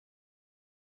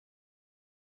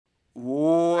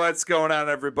What's going on,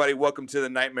 everybody? Welcome to the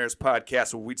Nightmares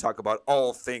Podcast, where we talk about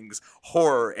all things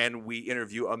horror and we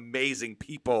interview amazing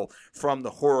people from the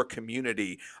horror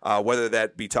community, whether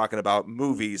that be talking about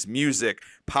movies, music,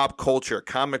 pop culture,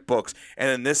 comic books, and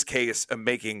in this case,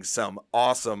 making some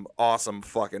awesome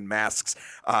fucking masks.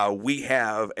 We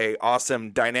have a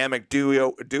awesome dynamic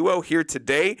duo here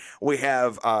today. We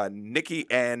have Nikki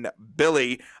and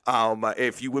Billy.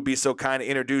 If you would be so kind to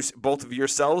introduce both of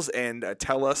yourselves and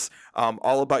tell us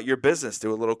all about your business.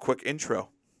 Do a little quick intro.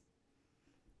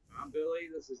 I'm Billy.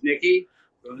 This is Nikki.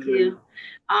 Thank you.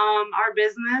 Our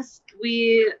business,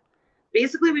 we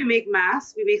make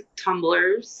masks. We make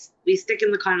tumblers. We stick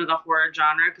in the kind of the horror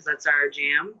genre because that's our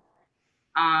jam.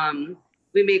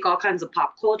 We make all kinds of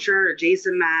pop culture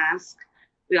adjacent masks.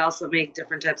 We also make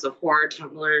different types of horror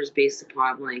tumblers based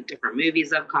upon like different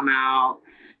movies that have come out.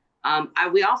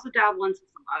 We also dabble into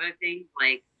some other things,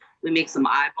 like we make some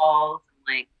eyeballs and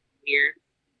like weird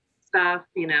stuff,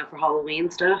 for Halloween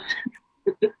stuff.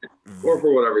 Or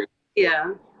for whatever.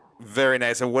 Yeah. Very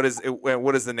nice. And what is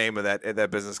the name of that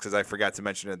business? Because I forgot to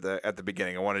mention it at the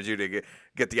beginning. I wanted you to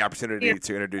get the opportunity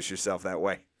to introduce yourself that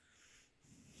way.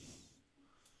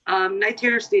 Night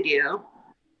Terror Studio.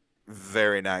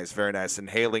 Very nice, very nice. And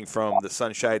hailing from the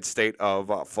Sunshine State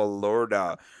of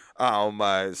Florida.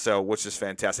 So which is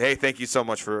fantastic. Hey, thank you so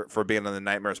much for being on the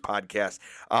Nightmares Podcast.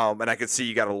 And I can see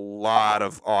you got a lot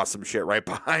of awesome shit right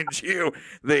behind you.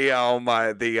 That's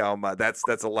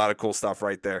a lot of cool stuff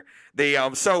right there. I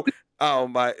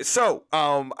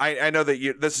know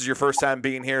that this is your first time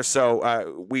being here,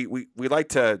 so we like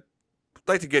to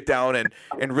get down and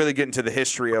really get into the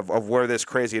history of where this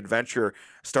crazy adventure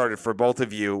started for both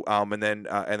of you, and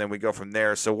then we go from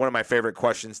there. So one of my favorite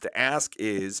questions to ask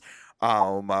is,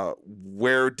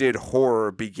 where did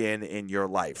horror begin in your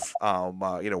life?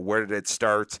 Where did it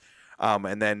start?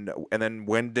 And then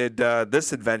when did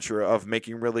this adventure of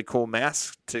making really cool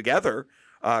masks together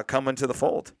come into the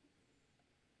fold?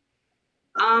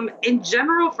 In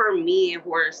general, for me,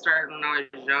 horror started when I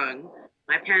was young.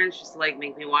 My parents used to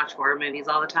make me watch horror movies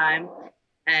all the time,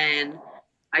 and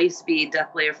I used to be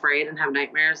deathly afraid and have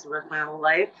nightmares the rest of my whole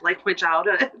life, like my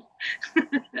childhood.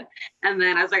 And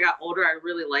then as I got older, I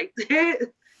really liked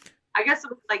it. I guess it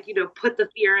was put the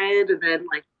fear in and then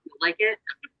like it.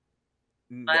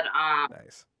 But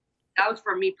nice. That was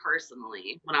for me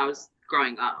personally when I was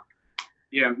growing up.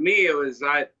 Yeah, me, it was,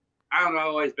 I don't know, I've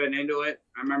always been into it.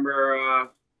 I remember, I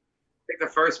think the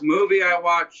first movie I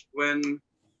watched was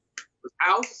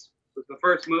House. It was the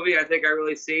first movie I think I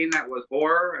really seen that was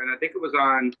horror, and I think it was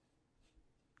on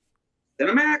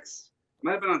Cinemax. It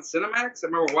might have been on Cinemax. I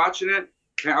remember watching it.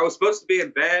 I was supposed to be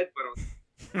in bed,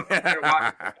 but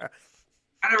I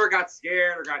never got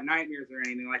scared or got nightmares or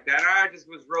anything like that. I just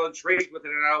was real intrigued with it,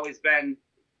 and I'd always been,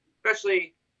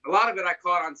 especially a lot of it I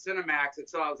caught on Cinemax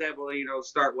until I was able to,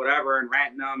 start whatever and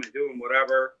renting them and doing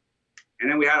whatever.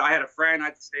 And then I had a friend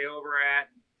I'd stay over at.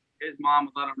 His mom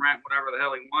would let him rent whatever the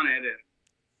hell he wanted, and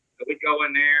we'd go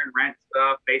in there and rent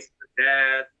stuff, Faces of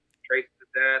Death, Traces of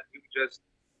Death. We would just,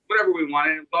 whatever we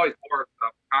wanted. It was always horror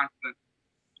stuff, constant.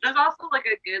 There's also a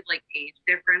good age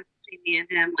difference between me and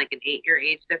him, an 8-year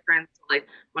age difference. So,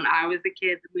 when I was a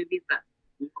kid, the movies that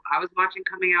I was watching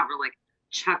coming out were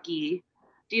Chucky.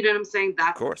 Do you know what I'm saying?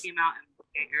 That came out in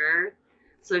later.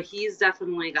 So he's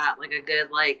definitely got a good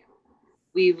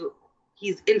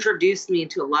he's introduced me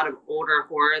to a lot of older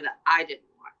horror that I didn't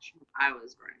watch when I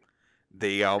was growing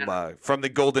up. From the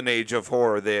golden age of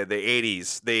horror, the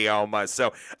 80s.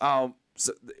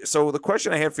 So the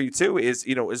question I have for you too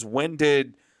is when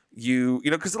did you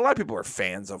because a lot of people are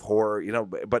fans of horror,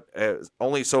 but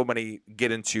only so many get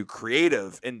into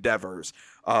creative endeavors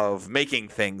of making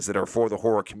things that are for the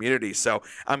horror community. So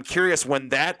I'm curious when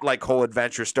that whole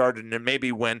adventure started, and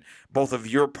maybe when both of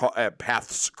your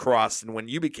paths crossed and when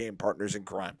you became partners in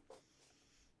crime.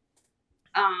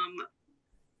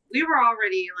 We were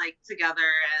already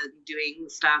together and doing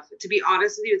stuff. To be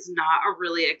honest with you, it's not a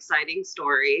really exciting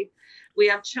story. We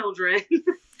have children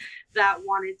that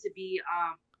wanted to be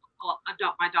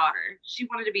adopt my daughter. She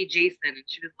wanted to be Jason, and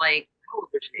she was like, how old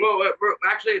was she? Well,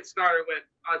 actually, it started with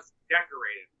us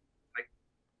decorating,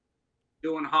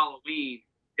 doing Halloween,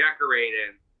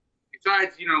 decorating.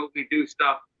 Besides, we do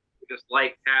stuff. We just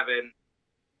like having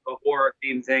a horror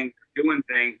themed thing, doing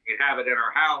things. We'd have it in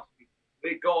our house.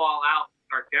 We'd go all out and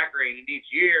start decorating.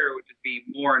 Each year, it would just be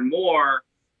more and more.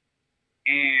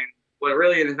 And what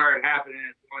really started happening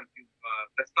is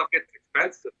that stuff gets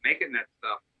expensive, making that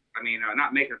stuff. I mean,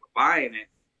 not making it, but buying it.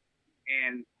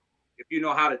 And if you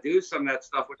know how to do some of that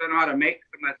stuff, which I know how to make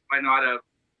some of that stuff, I know how to,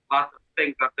 lots of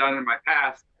things I've done in my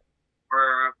past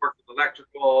where I've worked with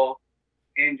electrical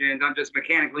engines. I'm just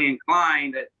mechanically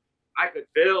inclined that I could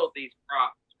build these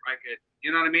props. I could,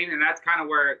 you know what I mean? And that's kind of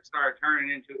where it started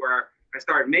turning into where I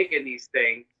started making these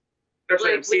things.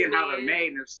 Especially I'm seeing how they're made,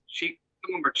 and they're cheap.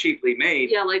 Some of them are cheaply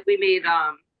made. Yeah, like we made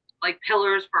like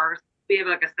pillars for. We have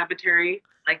like a cemetery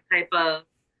like type of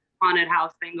haunted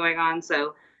house thing going on.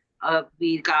 So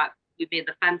we made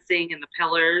the fencing and the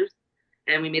pillars,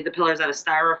 and we made the pillars out of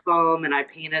styrofoam, and I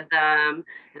painted them,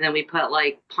 and then we put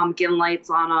like pumpkin lights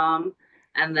on them,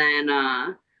 and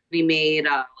then we made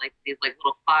like these like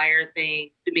little fire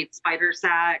things. We made spider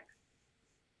sacks.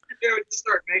 Yeah, we just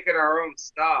started making our own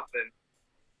stuff, and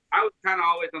I was kind of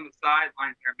always on the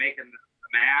sidelines there making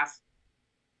the mask,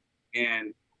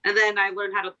 and then I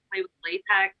learned how to play with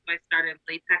latex. So I started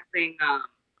latexing.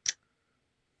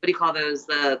 What do you call those?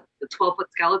 The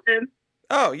 12-foot skeleton.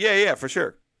 Oh yeah, for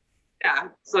sure. Yeah.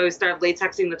 So I started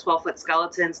latexing the 12-foot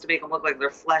skeletons to make them look like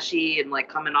they're fleshy and like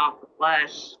coming off the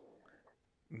flesh.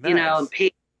 Nice. You know, and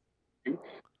paint.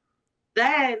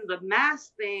 Then the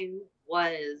mask thing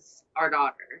was our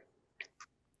daughter.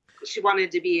 She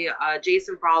wanted to be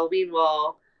Jason for Halloween.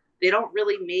 Well, they don't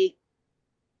really make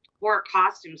horror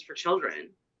costumes for children.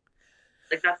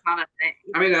 Like, that's not a thing.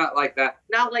 I mean, not like that.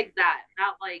 Not like that.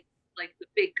 Not like the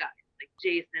big guys, like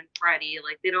Jason, Freddy.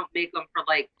 Like, they don't make them for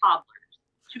like toddlers.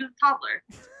 She was a toddler.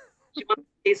 She wanted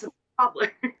Jason for a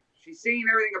toddler. She's seen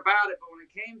everything about it, but when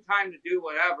it came time to do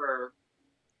whatever,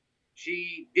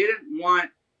 she didn't want.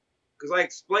 Because I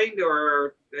explained to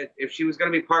her that if she was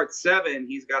going to be part 7,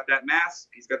 he's got that mask.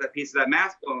 He's got that piece of that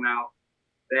mask blown out.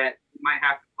 That you might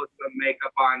have to put some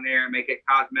makeup on there and make it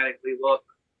cosmetically look,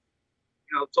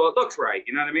 you know, so it looks right.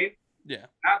 You know what I mean? Yeah.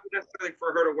 Not necessarily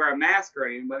for her to wear a mask or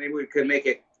anything, but maybe we could make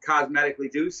it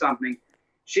cosmetically do something.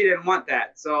 She didn't want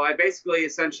that. So I basically,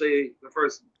 essentially, the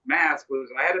first mask was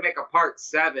I had to make a part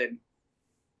 7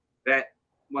 that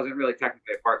wasn't really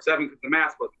technically a part 7 because the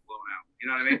mask wasn't blown out. You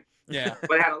know what I mean? Yeah.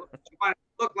 But it had to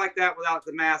look like that without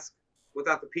the mask,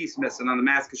 without the piece missing on the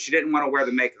mask, because she didn't want to wear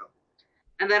the makeup.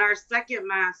 And then our second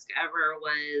mask ever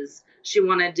was she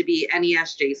wanted to be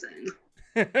NES Jason.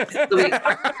 So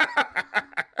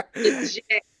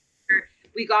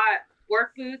we got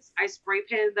work boots. I spray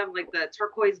painted them like the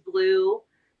turquoise blue.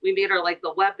 We made her like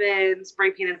the weapon,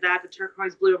 spray painted that the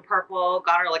turquoise blue and purple.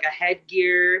 Got her like a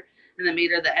headgear, and then made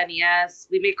her the NES.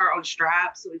 We make our own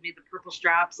straps, so we made the purple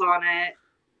straps on it.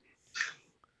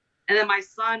 And then my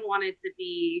son wanted to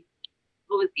be,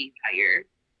 what was he that year?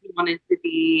 He wanted to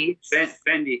be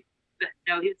Bendy.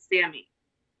 No, he was Sammy.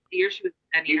 The year she was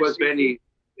NES. He was Bendy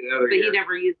the other but year. He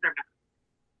never used their mask.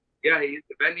 Yeah, he used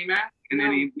the Bendy mask, and then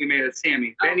we made a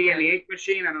Sammy. Bendy and the Ink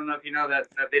Machine. I don't know if you know that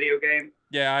video game.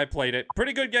 Yeah, I played it.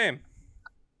 Pretty good game.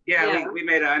 Yeah, Yeah.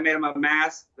 I made him a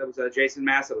mask that was a Jason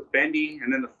mask that was Bendy,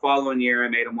 and then the following year I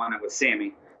made him one that was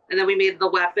Sammy. And then we made the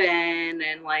weapon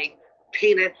and like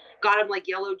got him like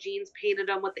yellow jeans, painted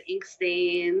them with the ink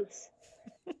stains.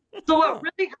 So what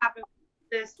really happened with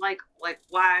this, like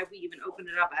why we even opened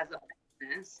it up as a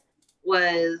business,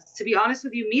 was, to be honest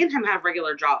with you, me and him have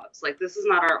regular jobs. Like, this is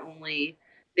not our only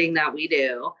thing that we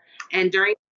do. And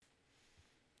during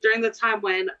the time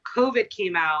when COVID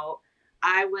came out,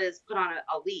 I was put on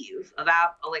a leave of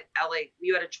like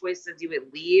you had a choice if you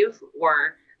would leave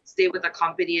or stay with a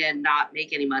company and not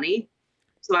make any money.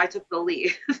 So I took the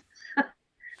leave.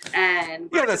 And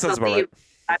Yeah, that sounds about right.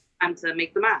 I had time to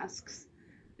make the masks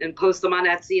and post them on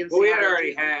Etsy. And well, we had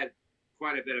already had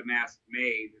quite a bit of masks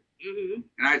made,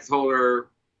 and I told her,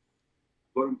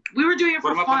 we were doing it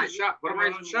for fun. fun. Put them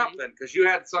on the shop then, because you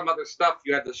had some other stuff.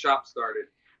 You had the shop started.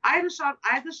 I had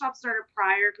the shop started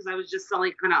prior because I was just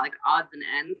selling kind of like odds and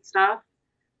ends stuff.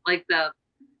 Like the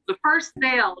first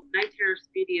sale of Night Terror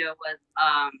Studio was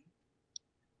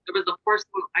there was a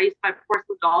porcelain. I used to buy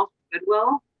porcelain dolls from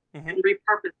Goodwill and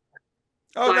repurpose it.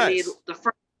 Oh, so nice. I made the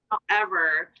first doll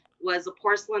ever was a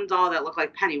porcelain doll that looked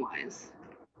like Pennywise.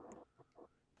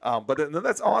 But then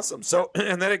that's awesome. So,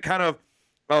 and then it kind of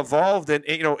evolved, and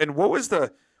and what was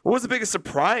the biggest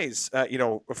surprise,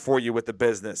 for you with the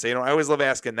business? I always love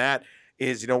asking that.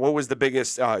 Is what was the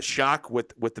biggest shock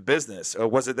with the business?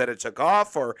 Was it that it took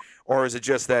off, or is it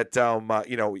just that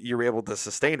you were able to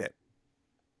sustain it?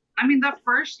 I mean, the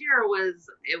first year was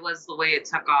the way it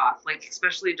took off. Like,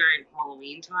 especially during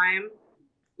Halloween time,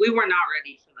 we were not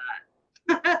ready for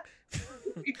that.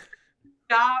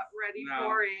 Not ready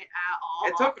for it at all.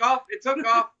 It took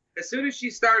off. As soon as she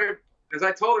started, because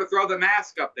I told her throw the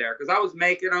mask up there, because I was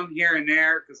making them here and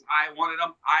there because I wanted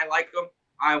them. I like them.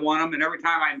 I want them. And every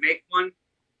time I make one,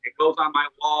 it goes on my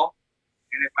wall.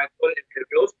 And if it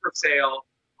goes for sale,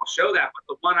 I'll show that. But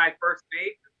the one I first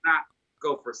made does not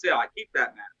go for sale. I keep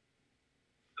that mask.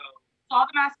 All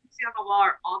the masks you see on the wall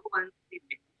are all the ones we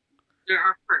made. They're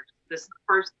our first. This is the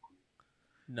first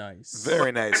one. Nice.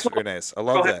 Very nice. Very nice. I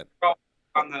love that.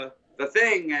 On the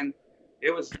thing, and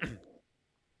it was.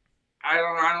 I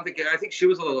don't know. I think she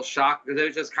was a little shocked because it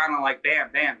was just kind of like bam,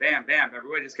 bam, bam, bam.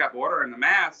 Everybody just kept ordering the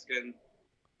mask, and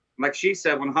like she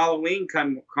said, when Halloween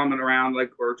coming around,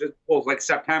 like or just like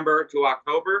September to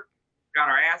October, got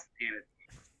our ass handed.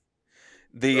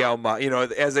 The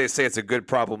as they say, it's a good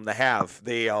problem to have.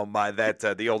 The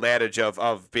the old adage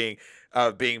of being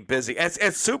busy.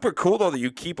 It's super cool though that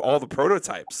you keep all the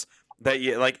prototypes. That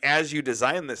you like as you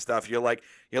design this stuff, you're like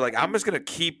I'm just gonna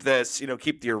keep this,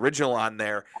 keep the original on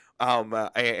there, and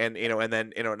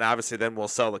then and obviously then we'll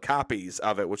sell the copies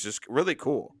of it, which is really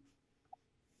cool.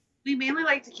 We mainly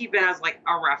like to keep it as like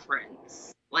a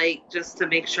reference, like just to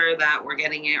make sure that we're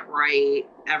getting it right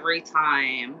every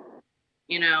time,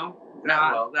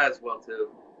 That as well too.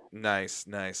 Nice.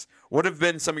 What have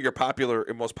been some of your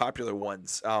most popular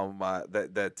ones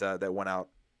that went out?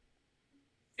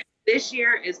 This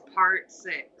year is part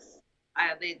 6.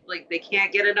 They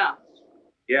can't get enough.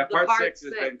 Yeah, The part part 6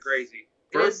 has been crazy.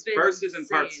 It has been Versus and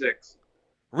part insane. 6.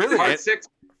 Really? Part 6,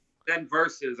 then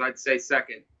Versus, I'd say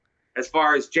second. As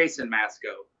far as Jason masks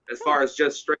go. As far as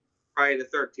just straight Friday the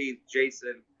 13th,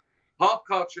 Jason. Pop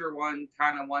culture ones,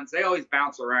 they always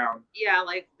bounce around. Yeah,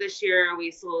 like this year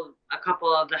we sold a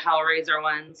couple of the Hellraiser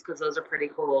ones because those are pretty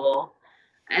cool.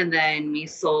 And then we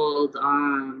sold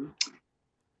a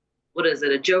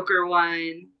Joker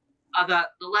one, the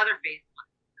Leatherface one,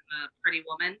 and the Pretty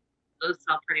Woman. Those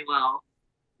sell pretty well.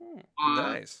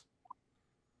 Nice.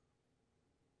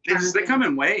 They come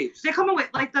in waves. They come in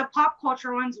like the pop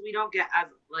culture ones. We don't get as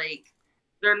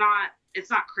it's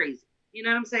not crazy. You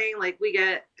know what I'm saying? Like we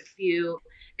get a few.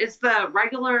 It's the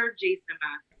regular Jason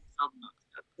mask that sell the most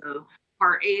of. So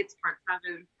part 8s, part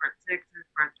 7s, part 6s,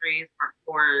 part 3s, part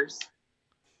 4s.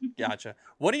 Gotcha.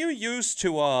 What do you use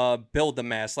to build the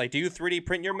mask? Like, do you 3D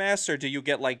print your masks, or do you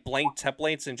get like blank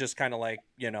templates and just kind of like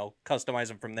customize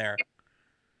them from there?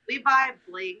 We buy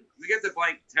blanks. We get the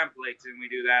blank templates and we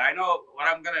do that. I know what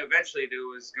I'm going to eventually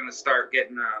do is going to start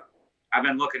getting. I've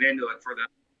been looking into it for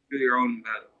do your own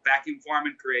vacuum form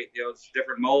and create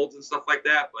different molds and stuff like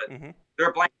that. But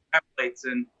they're blank templates,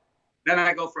 and then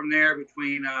I go from there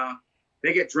between.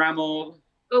 They get Dremeled.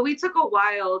 But we took a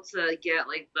while to get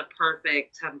like the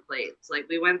perfect templates. Like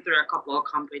we went through a couple of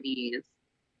companies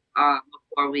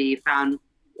before we found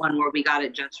one where we got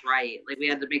it just right. Like we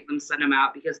had to make them send them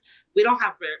out because we don't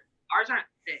have ours aren't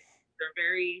thick. They're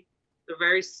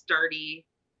very sturdy.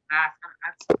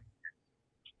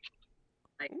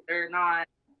 Like they're not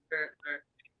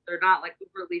like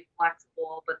overly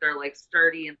flexible, but they're like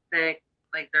sturdy and thick.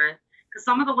 Like because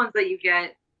some of the ones that you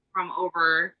get from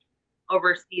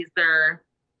overseas, they're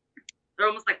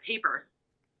almost like paper.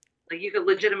 Like you could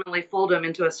legitimately fold them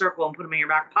into a circle and put them in your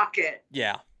back pocket.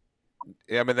 Yeah.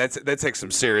 Yeah, I mean that takes some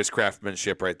serious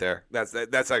craftsmanship right there.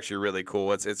 That's actually really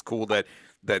cool. It's cool that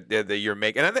you're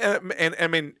making, and I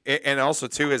mean, and also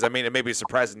too is, I mean, it may be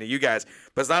surprising to you guys,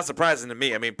 but it's not surprising to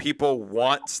me. I mean, people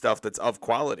want stuff that's of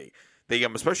quality. They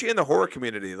especially in the horror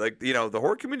community, like the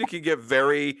horror community can get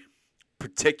very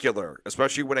particular,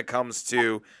 especially when it comes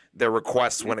to their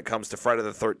requests. When it comes to Friday the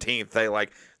 13th,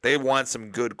 they want some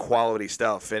good quality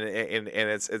stuff, and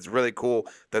it's really cool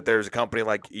that there's a company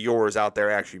like yours out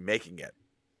there actually making it.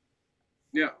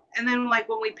 Yeah. And then like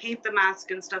when we paint the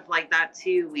mask and stuff like that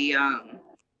too, we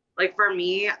like for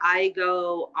me, I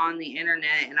go on the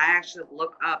internet and I actually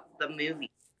look up the movie,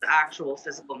 the actual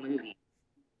physical movie,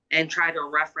 and try to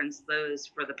reference those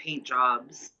for the paint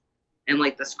jobs. And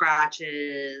like the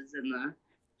scratches and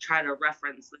try to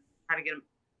get them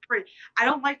pretty. I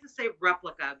don't like to say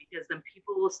replica because then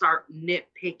people will start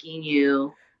nitpicking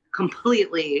you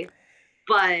completely.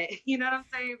 But you know what I'm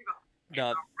saying? No.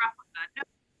 Replica. No,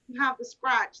 you have the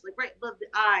scratch like right above the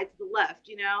eye to the left,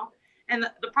 And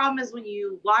the problem is when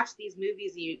you watch these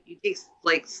movies, you take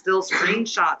like still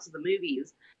screenshots of the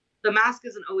movies. The mask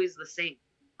isn't always the same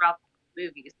throughout the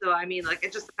movie. So I mean, like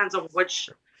it just depends on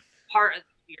which part of the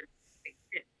movie you're.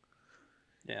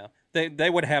 Yeah, they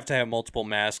would have to have multiple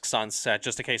masks on set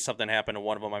just in case something happened to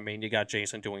one of them. I mean, you got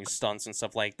Jason doing stunts and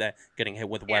stuff like that, getting hit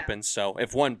with weapons. So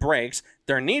if one breaks,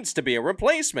 there needs to be a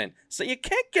replacement. So you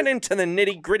can't get into the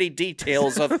nitty-gritty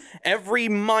details of every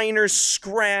minor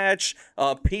scratch,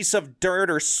 a piece of dirt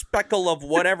or speckle of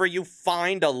whatever you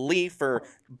find, a leaf or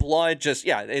blood. Just,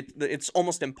 it's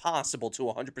almost impossible to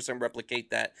 100%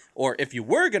 replicate that. Or if you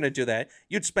were going to do that,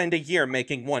 you'd spend a year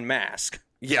making one mask.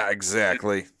 Yeah,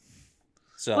 exactly.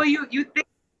 So. Well, you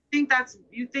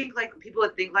think like people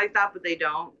would think like that, but they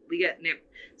don't.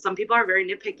 Some people are very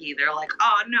nitpicky. They're like,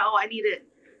 oh no, I need it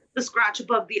the scratch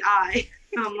above the eye.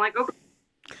 And I'm like, okay,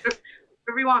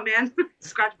 whatever you want, man.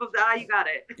 Scratch above the eye, you got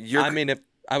it. I mean, if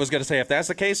I was gonna say, if that's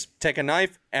the case, take a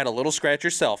knife, add a little scratch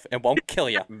yourself. It won't kill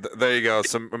you. There you go,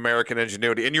 some American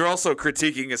ingenuity. And you're also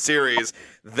critiquing a series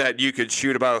that you could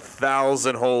shoot about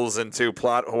 1,000 holes into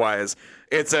plot-wise.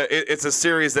 It's a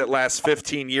series that lasts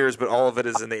 15 years, but all of it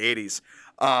is in the 80s.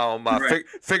 Right.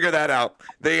 Figure that out.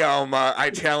 I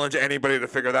challenge anybody to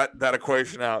figure that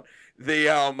equation out.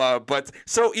 But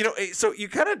so you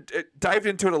kind of dived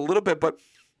into it a little bit, but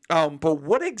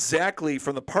what exactly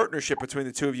from the partnership between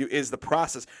the two of you is the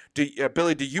process?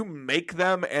 Billy, do you make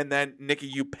them and then Nikki,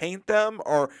 you paint them,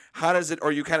 or how does it?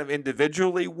 Or you kind of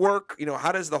individually work?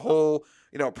 How does the whole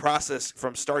process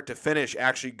from start to finish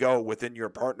actually go within your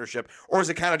partnership, or is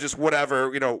it kind of just whatever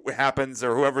happens,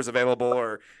 or whoever's available,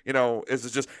 or is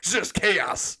it just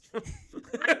chaos?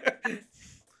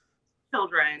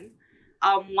 Children.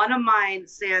 One of mine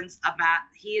sands a mat.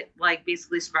 He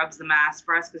basically scrubs the mask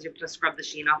for us because you have to scrub the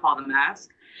sheen off all the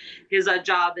mask. His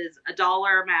job is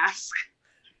 $1 a mask.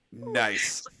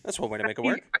 Nice. That's one way to make it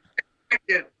work. I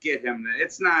get him.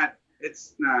 It's not.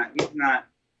 He's not.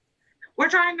 We're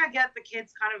trying to get the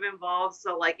kids kind of involved,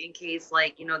 so in case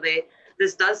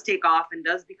this does take off and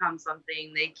does become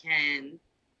something, they can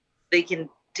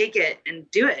take it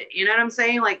and do it. You know what I'm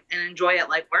saying? And enjoy it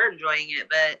like we're enjoying it.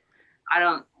 But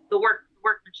the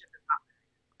workmanship is not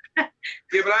there.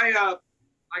 Yeah, but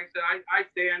like I said, I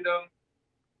sand them.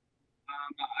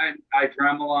 I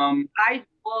Dremel them.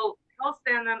 He'll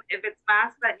sand them if it's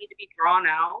masks that need to be drawn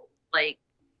out, like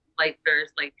there's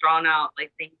drawn out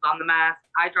things on the mask.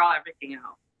 I draw everything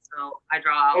out. So I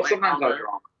draw out. Sometimes I'll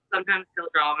draw them. Sometimes he'll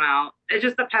draw them out. It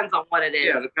just depends on what it is.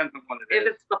 Yeah, it depends on what it is. If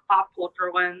it's the pop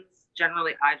culture ones,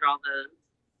 generally I draw those.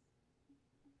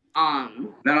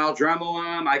 Then I'll Dremel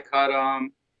them. I cut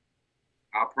them.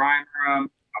 I'll primer them.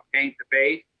 I'll paint the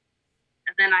base.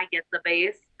 And then I get the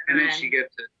base. And then she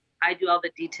gets it. I do all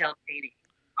the detailed painting.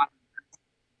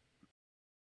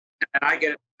 And I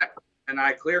get it. And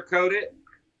I clear coat it.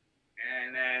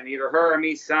 And then either her or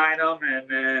me sign them. And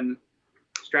then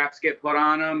straps get put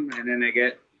on them. And then they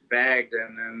get bagged.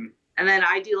 And then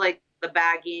I do the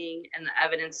bagging and the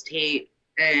evidence tape.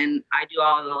 And I do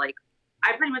all the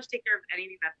I pretty much take care of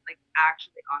anything that's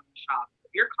actually on the shop.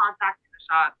 If you're contacting the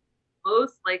shop,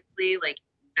 most likely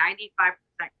 95%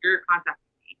 you're contacting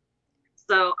me.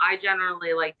 So I generally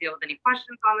deal with any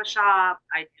questions on the shop.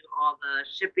 I do all the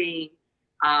shipping,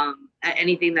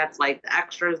 anything that's the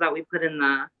extras that we put in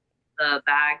the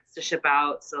bags to ship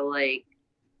out. So we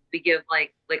give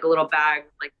a little bag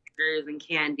with stickers and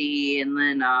candy, and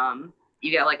then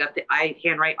you get I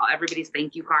handwrite everybody's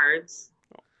thank you cards.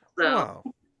 So wow.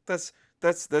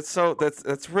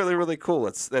 That's really, really cool.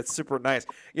 That's super nice.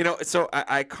 So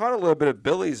I caught a little bit of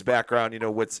Billy's background,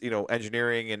 what's,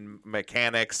 engineering and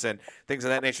mechanics and things of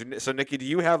that nature. So Nikki, do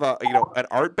you have an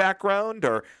art background,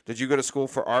 or did you go to school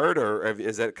for art, or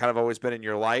is that kind of always been in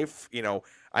your life?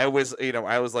 I always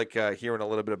like hearing a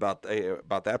little bit about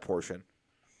that portion.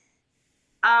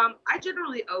 I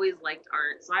generally always liked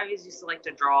art. So I always used to like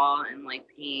to draw and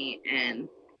paint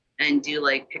and do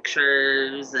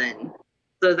pictures, and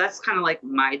so that's kind of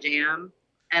my jam.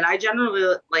 And I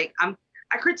generally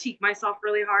I critique myself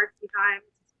really hard sometimes.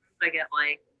 I get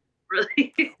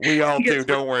really. We all do.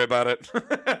 Don't worry about it.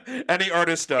 Any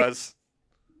artist does.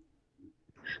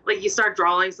 You start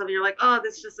drawing something, you're oh,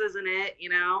 this just isn't it,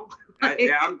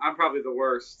 I'm probably the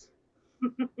worst.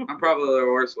 I'm probably the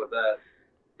worst with that.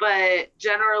 But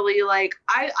generally, I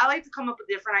like to come up with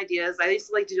different ideas. I used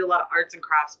to like to do a lot of arts and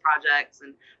crafts projects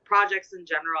and projects in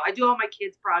general. I do all my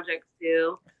kids' projects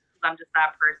too, because I'm just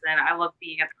that person. I love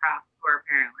being at the craft store,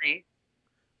 apparently.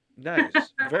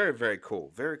 Nice. Very, very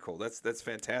cool. Very cool. That's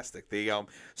fantastic.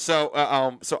 So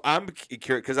I'm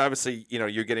curious because obviously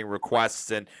you're getting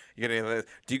requests and you're getting.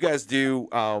 Do you guys do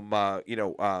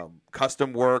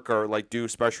custom work or do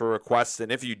special requests?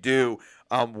 And if you do,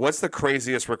 what's the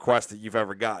craziest request that you've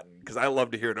ever gotten? Because I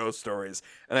love to hear those stories,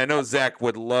 and I know Zach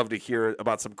would love to hear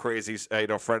about some crazy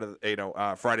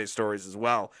Friday stories as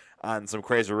well on some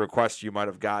crazy requests you might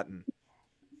have gotten.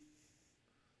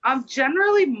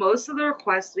 Generally, most of the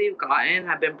requests we've gotten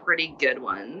have been pretty good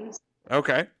ones.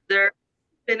 Okay. There have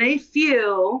been a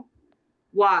few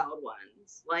wild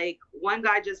ones. One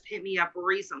guy just hit me up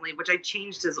recently, which I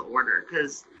changed his order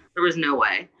because there was no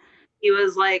way. He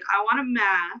was I want a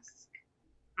mask.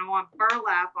 I want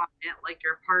burlap on it,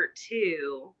 your part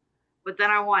 2. But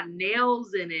then I want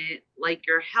nails in it,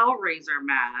 your Hellraiser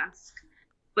mask.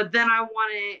 But then I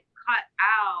want it cut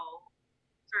out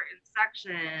certain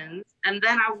sections, and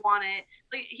then I want it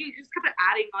he just kept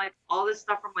adding all this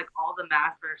stuff from all the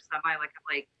masks that are semi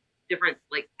different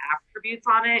like attributes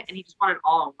on it, and he just wanted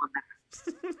all in one mask.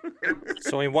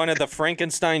 So he wanted the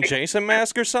Frankenstein Jason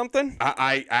mask or something?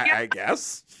 I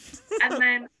guess. And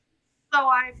then, so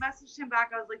I messaged him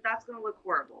back. I was like, "That's gonna look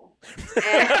horrible."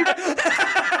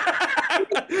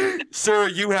 And Sir,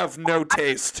 you have no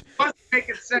taste. It wasn't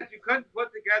making sense. You couldn't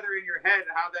put together in your head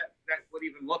how that would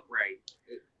even look right.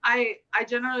 I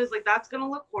generally was like, "That's gonna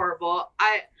look horrible."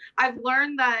 I've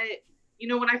learned that, you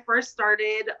know, when I first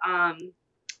started,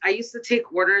 I used to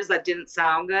take orders that didn't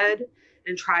sound good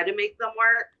and try to make them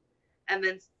work, and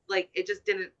then like they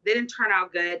didn't turn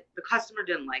out good. The customer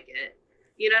didn't like it.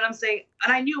 You know what I'm saying?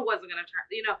 And I knew it wasn't gonna turn.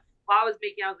 You know, while I was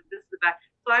making, I was like, "This is the best."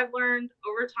 So I've learned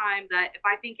over time that if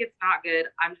I think it's not good,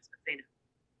 I'm just gonna say no.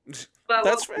 But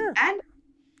That's fair. And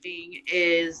thing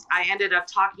is, I ended up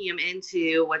talking him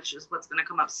into, which is what's gonna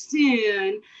come up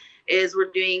soon, is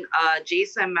we're doing a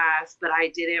Jason mask, but I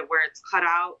did it where it's cut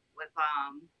out with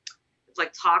it's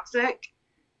like toxic,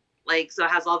 like, so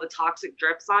it has all the toxic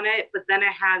drips on it, but then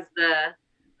it has the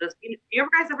you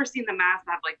guys ever seen the mask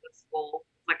that have like the skull,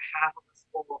 like half of the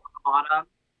skull on the bottom?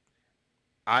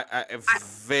 I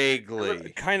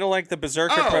vaguely. Kind of like the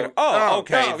Berserker Predator. Oh,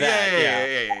 okay. Oh,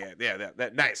 yeah.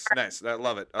 That nice. I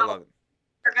love it.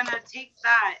 We're gonna take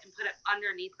that and put it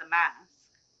underneath the mask,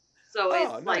 so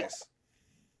it's like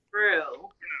through.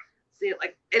 See,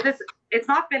 like it's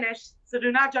not finished, so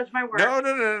do not judge my work.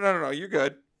 No. You're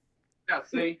good. Yeah,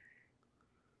 see?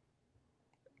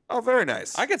 Oh, very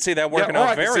nice. I could see that working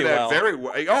out very well. Very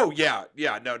well. Oh,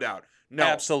 yeah, no doubt. No,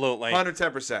 absolutely,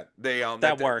 110%.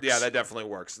 That works. Yeah, that definitely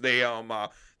works.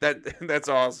 That's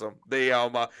awesome.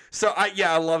 So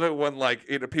I love it when like,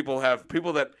 you know, people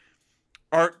that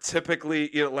aren't typically,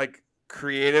 you know, like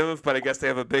creative, but I guess they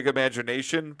have a big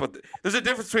imagination. But there's a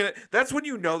difference between it. That's when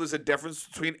you know there's a difference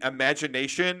between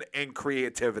imagination and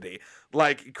creativity.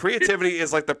 Like creativity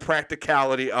is like the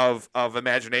practicality of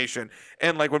imagination,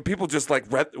 and like when people just like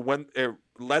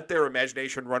let their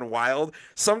imagination run wild,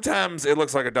 sometimes it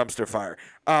looks like a dumpster fire.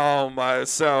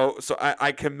 So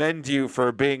I commend you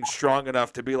for being strong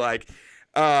enough to be like,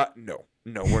 no,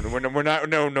 we're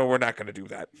not going to do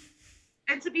that.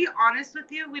 And to be honest with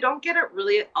you, we don't get it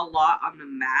really a lot on the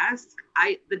mask.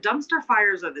 The dumpster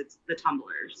fires are the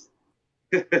tumblers.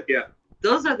 Yeah.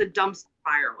 Those are the dumpster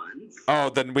fire ones. Oh,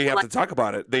 then we have to talk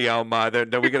about it. Then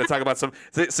we're going to talk about some.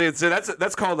 See,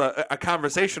 that's called a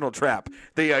conversational trap.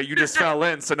 You just fell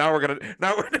in, so now we're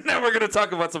gonna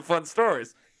talk about some fun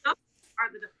stories.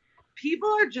 People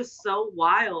are just so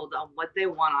wild on what they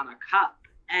want on a cup,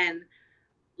 and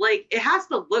like it has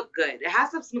to look good. It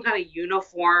has to have some kind of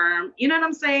uniform. You know what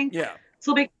I'm saying? Yeah.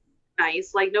 So make it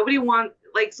nice. Like nobody wants.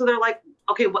 Like so they're like,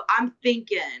 okay, what I'm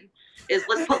thinking is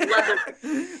let's put leather.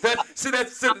 That's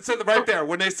right there.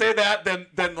 When they say that,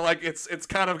 then like it's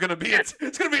kind of gonna be it's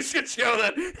gonna be a shit show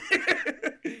then.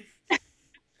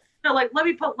 They're like, let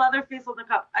me put Leatherface on the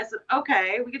cup. I said,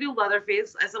 okay, we can do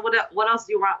Leatherface. I said, what else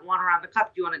do you want around the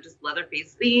cup? Do you want it just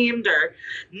Leatherface themed or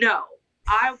no?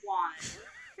 I want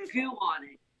goo on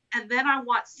it, and then I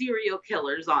want serial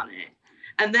killers on it,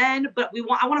 and then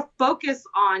I want to focus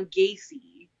on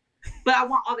Gacy, but I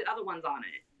want all the other ones on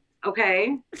it.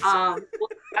 Okay.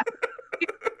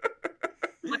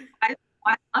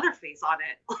 Why Leatherface on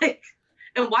it? Like,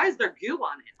 and why is there goo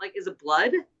on it? Like, is it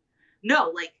blood?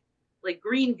 No, like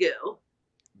green goo.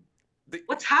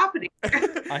 What's happening?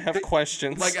 I have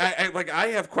questions. I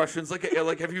have questions.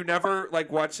 Like have you never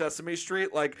like watched Sesame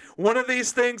Street? Like one of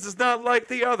these things is not like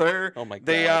the other. Oh my god!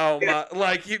 They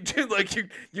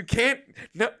you can't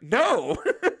no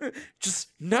just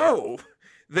no.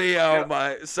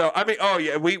 So I mean,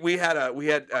 we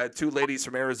had two ladies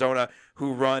from Arizona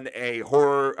who run a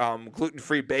horror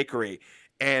gluten-free bakery.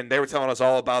 And they were telling us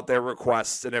all about their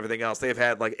requests and everything else. They've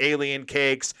had like alien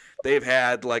cakes. They've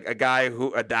had like a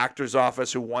doctor's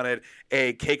office who wanted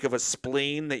a cake of a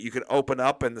spleen that you can open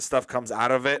up and the stuff comes out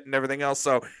of it and everything else.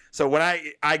 So when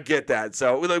I get that.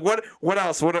 So like what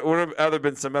else? What have other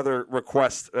been some other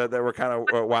requests that were kind of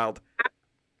wild?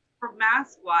 For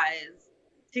mask wise,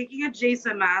 taking a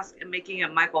Jason mask and making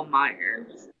it Michael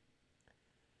Myers.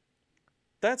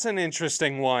 That's an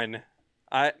interesting one.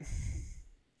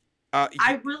 It's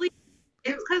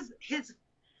because his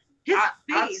face.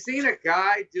 I've seen a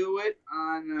guy do it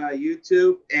on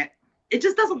YouTube, and it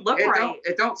just doesn't look right.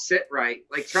 It don't sit right.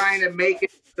 Like trying to make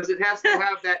it because it has to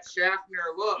have that Schaffner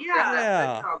look.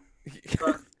 Yeah.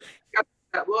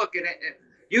 That look, and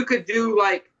you could do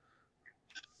like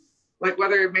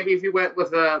whether maybe if you went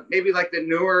with maybe like the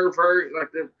newer version,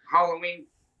 like the Halloween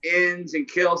ends and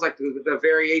kills, like the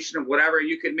variation of whatever,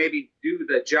 you could maybe do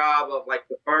the job of like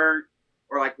the burnt.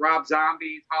 Or like Rob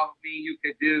Zombie's Halloween, you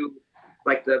could do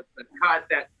like the cut,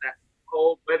 that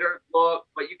cold, bitter look,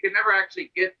 but you can never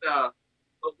actually get the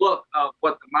look of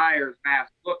what the Myers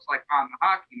mask looks like on the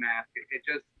hockey mask.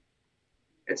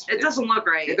 It doesn't look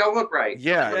right. It don't look right.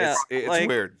 Yeah, it's like,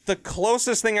 weird. The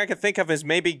closest thing I could think of is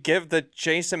maybe give the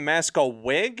Jason mask a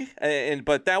wig,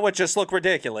 but that would just look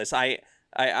ridiculous. I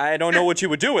don't know what you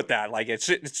would do with that. Like it's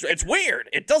weird.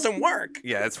 It doesn't work.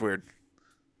 Yeah, it's weird.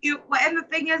 And the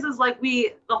thing is like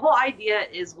the whole idea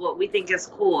is what we think is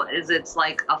cool is it's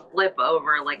like a flip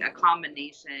over, like a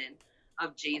combination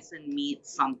of Jason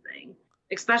meets something,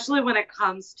 especially when it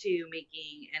comes to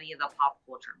making any of the pop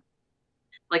culture.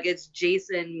 Like it's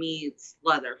Jason meets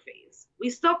Leatherface. We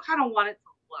still kind of want it to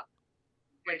look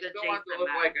like a Jason want it to look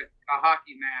mask. like a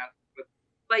hockey mask,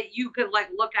 but you could like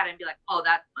look at it and be like, oh,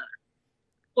 that's Leatherface.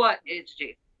 But it's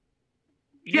Jason.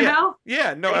 You Yeah. know?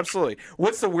 Yeah, no, absolutely.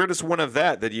 What's the weirdest one of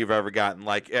that you've ever gotten?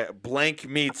 Like blank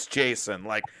meets Jason.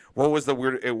 Like what was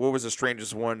the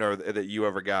strangest one or that you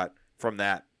ever got from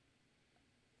that?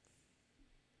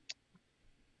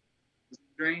 The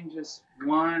strangest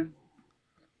one.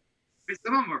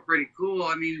 Some of them are pretty cool.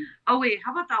 I mean, oh wait,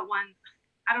 how about that one?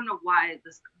 I don't know why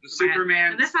this. The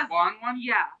Superman Spawn one.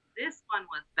 Yeah, this one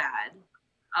was bad.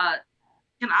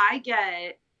 Can I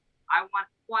get? I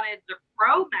wanted the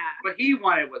Crow mask. What he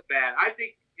wanted was bad. I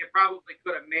think you probably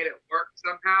could have made it work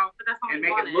somehow but that's not and what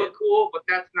make wanted. it look cool. But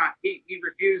that's not. He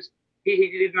refused. He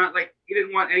did not like. He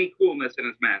didn't want any coolness in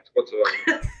his mask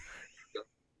whatsoever.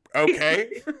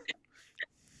 Okay.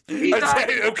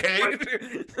 Okay.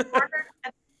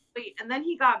 Wait, and then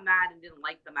he got mad and didn't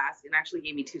like the mask and actually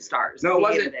gave me 2 stars. No, it He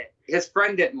wasn't. hated it. His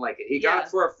friend didn't like it. He got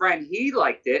it for a friend. He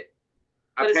liked it.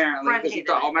 But his Apparently, friend because he hated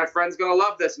thought, it. "Oh, my friend's gonna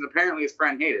love this," and apparently his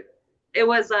friend hated it. It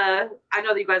was I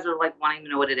know that you guys are like wanting to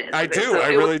know what it is. I Okay, do. so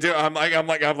I it really was- do.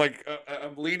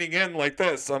 I'm leaning in like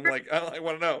this. I'm like, I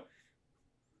want to know.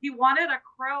 He wanted a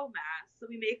crow mask, so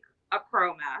we make a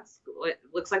crow mask. It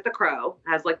looks like the crow.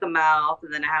 It has like the mouth,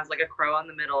 and then it has like a crow in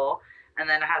the middle, and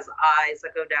then it has eyes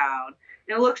that go down,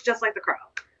 and it looks just like the crow.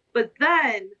 But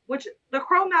then, which the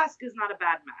crow mask is not a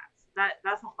bad mask.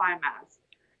 That's a fine mask.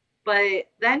 But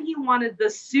then he wanted the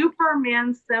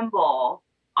Superman symbol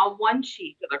on one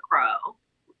cheek of the crow,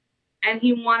 and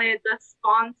he wanted the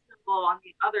Spawn symbol on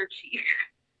the other cheek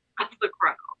of the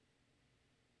crow.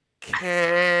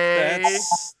 Okay.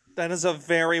 That is a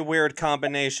very weird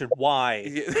combination.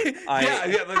 Why?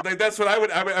 Like, that's what I would.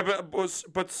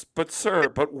 But sir,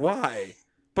 but why?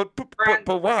 But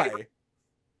why?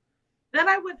 Then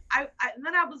I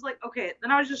was like, okay.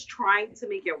 Then I was just trying to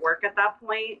make it work at that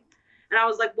point, and I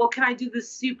was like, well, can I do the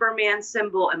Superman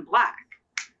symbol in black?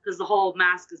 Because the whole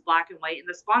mask is black and white, and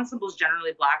the Spawn symbol is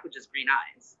generally black with just green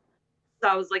eyes. So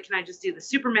I was like, can I just do the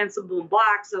Superman symbol in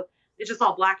black? So it's just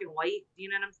all black and white. Do you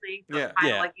know what I'm saying? So Yeah.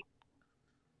 kinda like,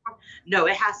 no,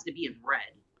 it has to be in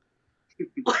red.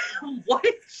 What?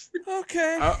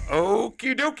 Okay.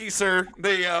 Okie dokie, sir.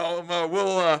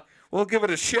 We'll give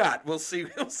it a shot. We'll see.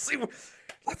 Let's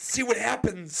see what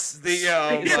happens.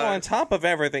 So on top of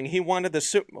everything, he wanted the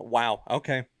super. Wow.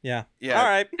 Okay. Yeah. Yeah. All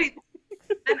right.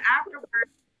 Then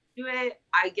afterwards, do it.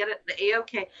 I get it. The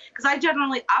A-OK. Because I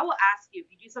will ask you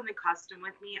if you do something custom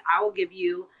with me. I will give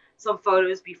you some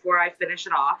photos before I finish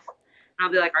it off. And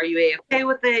I'll be like, are you A-OK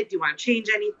with it? Do you want to change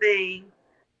anything?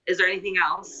 Is there anything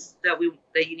else that you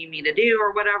need me to do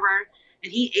or whatever?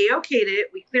 And he A-OK'd it.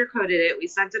 We clear coded it. We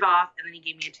sent it off, and then he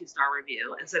gave me a 2-star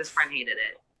review and said his friend hated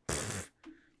it.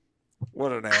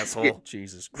 What an asshole.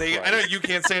 Jesus Christ. I know you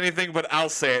can't say anything, but I'll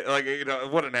say it. Like,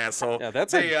 what an asshole. Yeah,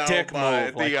 that's a dick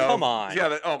move. Like, come on.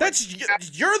 Yeah,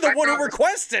 You're the one who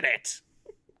requested it.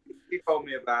 He told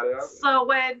me about it. So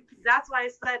that's why I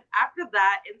said after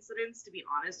that incident, to be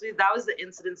honest with you, that was the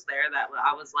incidents there that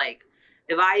I was like,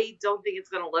 if I don't think it's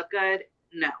going to look good,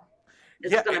 no.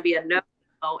 It's going to be a no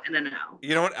and a no.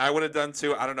 You know what I would have done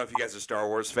too? I don't know if you guys are Star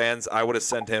Wars fans. I would have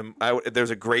sent him. There's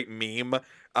a great meme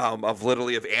of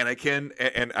Anakin,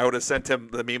 and I would have sent him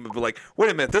the meme and be like,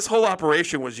 "Wait a minute, this whole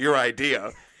operation was your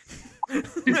idea.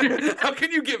 How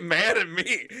can you get mad at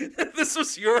me? This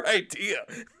was your idea."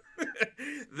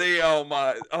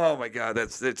 Oh my god,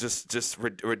 it's just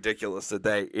ridiculous that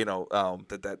they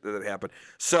that happened.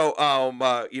 So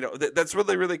that's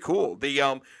really, really cool.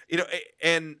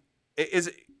 And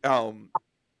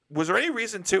was there any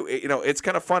reason to it's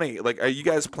kind of funny, like, are you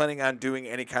guys planning on doing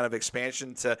any kind of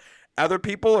expansion to other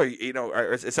people, or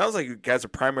it sounds like you guys are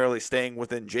primarily staying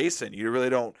within Jason? You really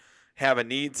don't have a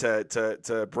need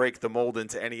to break the mold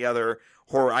into any other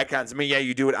horror icons. I mean, yeah,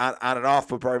 you do it on and off,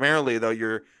 but primarily though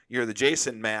you're the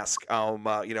Jason mask.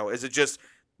 Is it just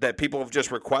that people have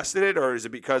just requested it, or is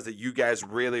it because that you guys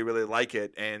really, really like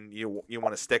it and you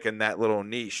want to stick in that little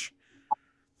niche?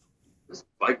 Just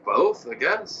like both, I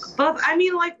guess. But I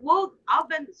mean, like, well, I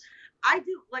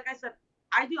do, like I said,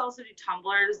 I do also do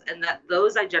Tumblrs, and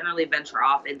those I generally venture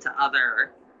off into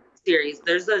other series.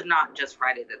 There's not just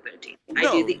Friday the 13th. I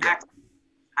do the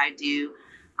I do.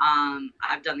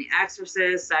 I've done The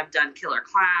Exorcist. I've done Killer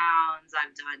Clowns.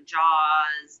 I've done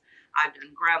Jaws. I've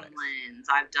done Gremlins.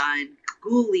 I've done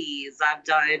Ghoulies. I've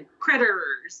done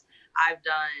Critters. I've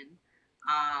done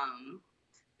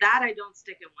that. I don't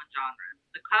stick in one genre.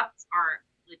 The cuts are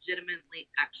legitimately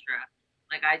extra.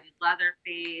 Like I do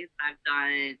Leatherface. I've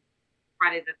done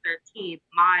Friday the 13th,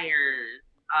 Myers,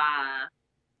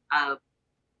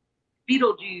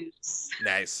 Beetlejuice.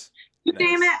 Nice. You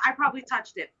name it, I probably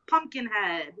touched it.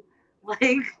 Pumpkinhead,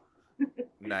 like.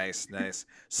 Nice.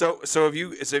 So have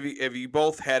you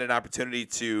both had an opportunity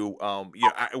to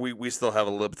we still have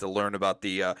a little bit to learn about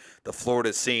the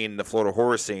Florida scene, the Florida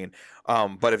horror scene.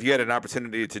 But have you had an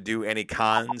opportunity to do any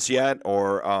cons yet,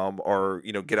 or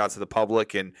get out to the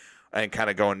public and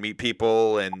kind of go and meet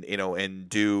people and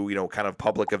do kind of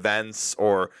public events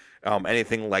or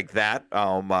anything like that?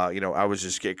 I was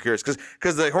just curious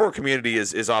because the horror community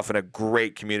is often a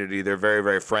great community. They're very,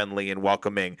 very friendly and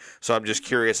welcoming. So I'm just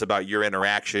curious about your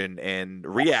interaction and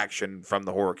reaction from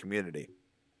the horror community.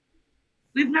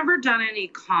 We've never done any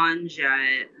cons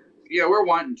yet. Yeah, we're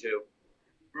wanting to.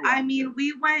 I mean,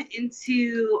 we went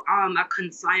into a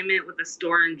consignment with a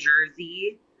store in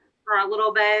Jersey for a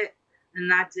little bit, and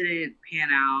that didn't pan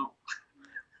out.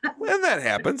 Well, that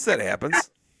happens. Not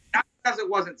because it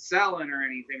wasn't selling or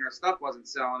anything. Our stuff wasn't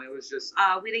selling. It was just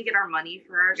we didn't get our money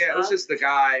for our stuff. Yeah, it was just the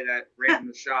guy that ran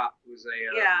the shop was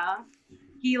a yeah.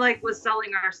 He was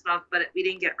selling our stuff, but we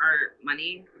didn't get our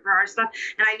money for our stuff.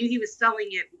 And I knew he was selling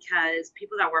it because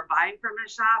people that were buying from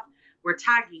his shop were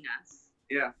tagging us.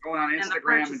 Yeah, going on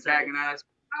Instagram and tagging us.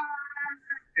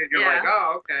 And you're like,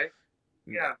 oh, okay.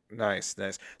 Yeah. Nice.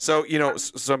 So,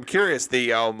 so I'm curious,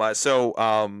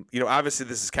 obviously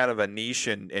this is kind of a niche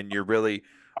and you're really,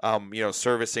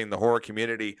 servicing the horror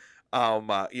community.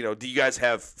 Do you guys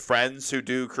have friends who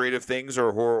do creative things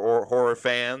or horror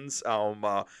fans?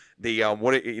 What do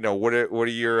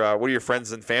your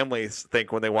friends and family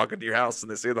think when they walk into your house and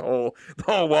they see the whole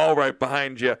wall right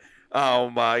behind you?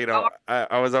 I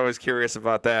was always curious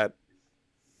about that.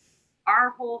 Our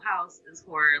whole house is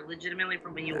horror, legitimately,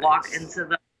 from when you walk into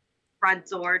the front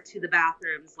door to the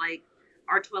bathrooms. Like,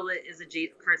 our toilet is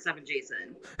part 7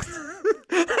 Jason.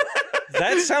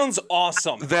 That sounds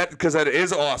awesome. Because that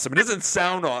is awesome. It doesn't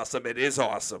sound awesome. It is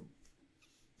awesome.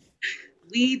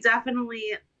 We definitely,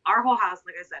 our whole house,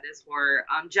 like I said, is horror.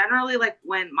 Generally, like,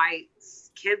 when my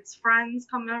kids' friends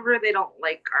come over, they don't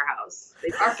like our house.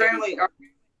 Our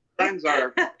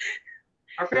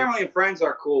family and friends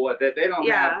are cool with it. They don't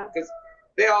have, because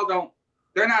they all don't,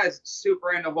 they're not as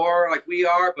super into horror like we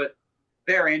are, but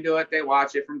they're into it. They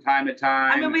watch it from time to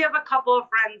time. I mean, we have a couple of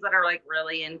friends that are like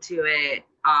really into it,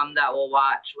 that will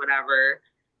watch whatever.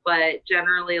 But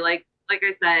generally, like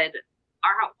I said,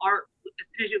 our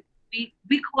we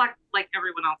collect like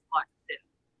everyone else collects too.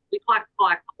 We collect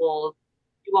collectibles.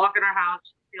 You walk in our house,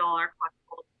 you see all our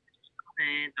collectibles.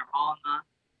 They're all on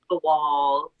the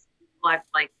walls. Collect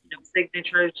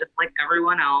signatures just like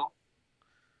everyone else.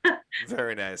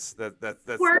 Very nice. That's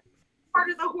we're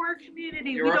part of the horror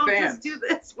community. We don't just do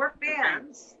this. We're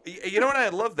fans. You know what? I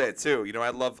love that too. I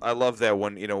love that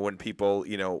when when people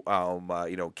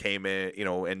came in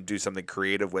and do something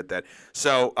creative with that.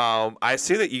 So I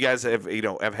see that you guys have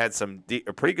had some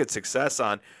pretty good success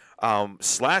on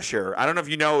Slasher. I don't know if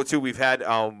you know too. We've had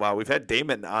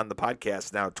Damon on the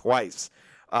podcast now twice.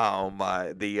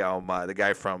 The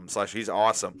guy from Slasher, he's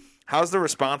awesome. How's the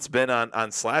response been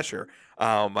on Slasher?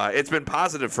 It's been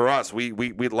positive for us. We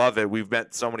love it. We've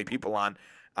met so many people on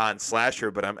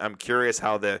Slasher, but I'm curious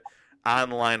how the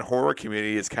online horror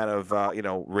community has kind of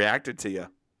reacted to you.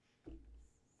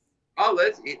 Oh,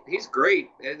 he's great.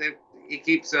 He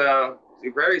keeps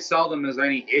very seldom has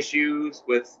any issues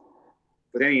with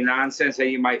any nonsense that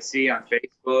you might see on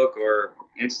Facebook or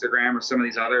Instagram or some of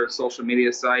these other social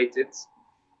media sites.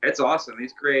 It's awesome.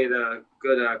 He's created a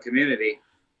good community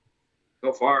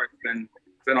so far. It's been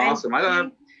awesome.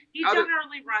 He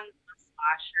generally runs the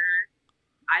Slasher.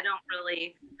 I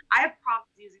have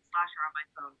problems using Slasher on my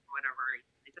phone for whatever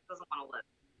reason. It just doesn't want to live.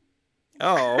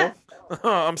 Oh,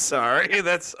 I'm sorry.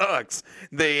 That sucks.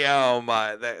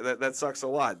 That sucks a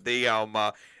lot.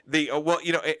 I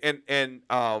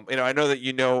know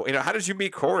that how did you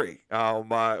meet Corey,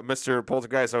 Mr.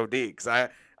 Poltergeist OD? Because I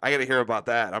got to hear about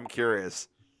that. I'm curious.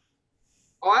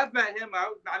 Oh, I've met him.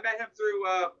 I met him through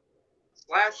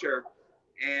Slasher,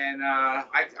 and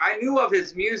I knew of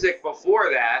his music before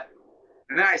that.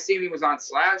 And then I seen he was on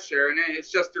Slasher, and then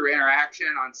it's just through interaction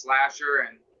on Slasher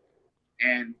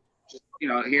and just, you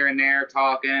know, here and there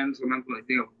talking. Sometimes,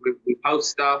 you know, we post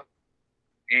stuff.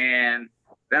 And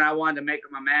then I wanted to make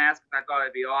him a mask. I thought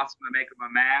it'd be awesome to make him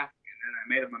a mask. And then I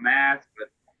made him a mask. But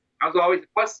I'm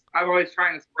always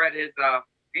trying to spread his,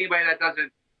 anybody that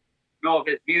doesn't know of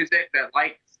his music, that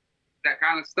likes that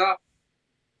kind of stuff.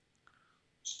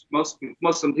 Most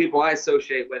of the people I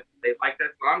associate with, they like that.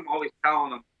 So I'm always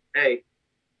telling them, hey,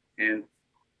 and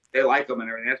they like them and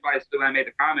everything. That's why I made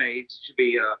the comment. He should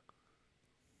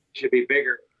be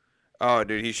bigger. Oh,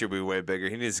 dude, he should be way bigger.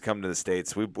 He needs to come to the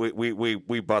States. We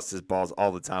bust his balls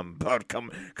all the time about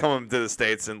coming to the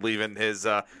States and leaving his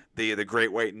the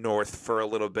Great White North for a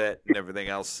little bit and everything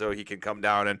else, so he can come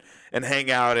down and hang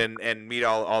out and meet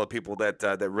all the people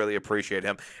that really appreciate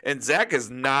him. And Zach is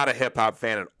not a hip hop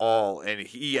fan at all, and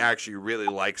he actually really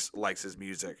likes his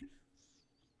music.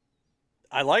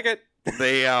 I like it.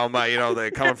 They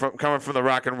they coming from the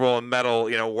rock and roll and metal,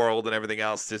 you know, world and everything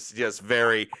else, just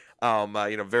very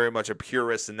very much a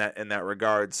purist in that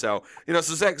regard. So, you know,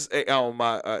 so Zach,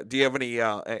 do you have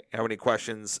any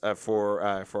questions for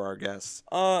our guests?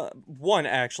 One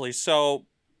actually. So,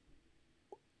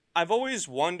 I've always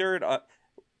wondered.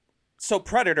 So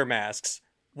Predator masks,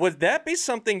 would that be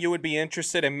something you would be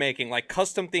interested in making, like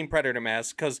custom themed Predator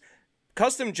masks? Because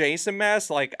custom Jason masks,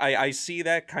 like I see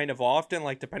that kind of often,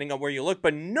 like depending on where you look,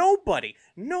 but nobody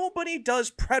does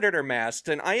Predator masks,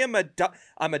 and I'm a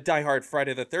diehard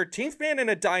Friday the 13th fan and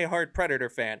a diehard Predator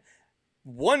fan.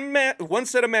 One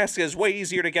set of masks is way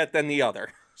easier to get than the other.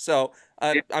 So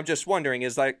I'm just wondering,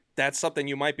 is that's something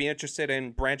you might be interested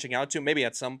in branching out to, maybe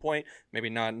at some point, maybe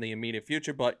not in the immediate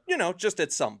future, but you know, just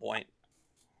at some point.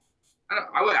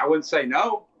 I wouldn't say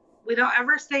no. We don't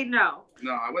ever say no.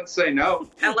 No, I wouldn't say no.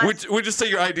 We just say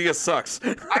your idea sucks.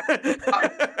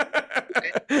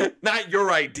 Not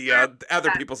your idea, other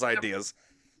people's ideas.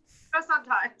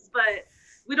 Sometimes, but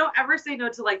we don't ever say no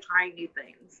to like trying new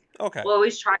things. Okay. We'll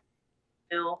always try.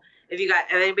 If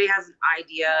anybody has an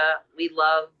idea, we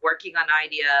love working on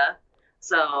idea.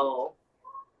 So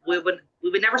we would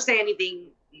never say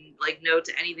anything like no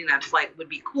to anything that's like would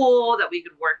be cool that we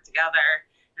could work together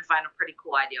and find a pretty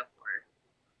cool idea for.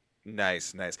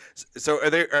 Nice. So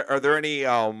are there any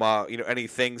any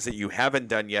things that you haven't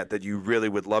done yet that you really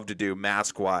would love to do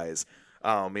mask wise?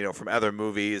 From other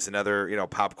movies and other,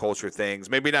 pop culture things.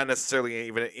 Maybe not necessarily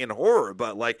even in horror,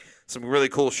 but like some really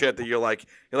cool shit that you're like,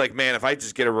 man, if I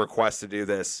just get a request to do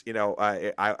this,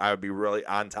 I would be really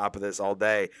on top of this all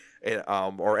day.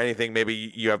 Or anything maybe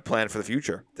you have planned for the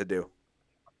future to do.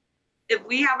 If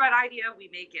we have an idea, we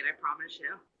make it. I promise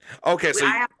you. Okay, so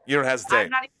you don't hesitate. I'm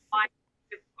not even lying.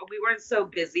 If we weren't so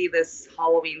busy this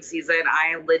Halloween season,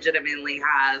 I legitimately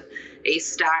have a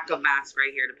stack of masks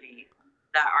right here to paint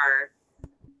that are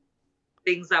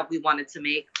things that we wanted to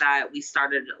make that we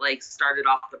started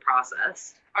off the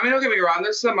process. I mean, don't get me wrong.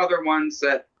 There's some other ones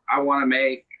that I want to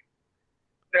make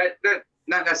that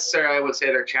not necessarily I would say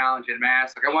they're challenging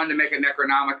masks. Like I wanted to make a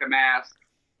Necronomicon mask.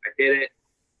 I did it.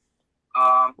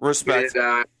 Respect.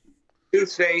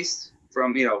 Two-Face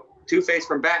from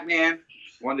Batman.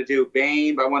 I wanted to do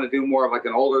Bane, but I want to do more of like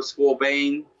an older school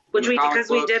Bane. Because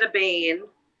we did a Bane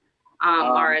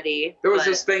already. There was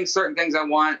certain things I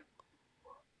want.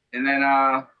 And then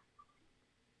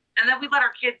we let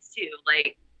our kids too.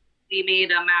 Like we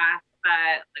made a mask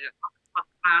that like a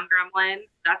clown gremlin.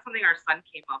 That's something our son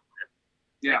came up with.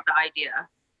 Yeah. Like, the idea.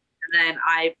 And then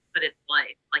I put it to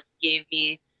life. Like he gave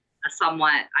me a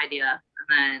somewhat idea. And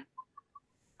then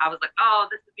I was like, oh,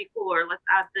 this would be cool, or let's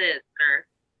add this, or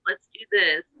let's do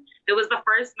this. It was the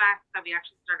first mask that we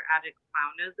actually started adding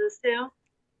clown noses to.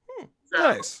 So,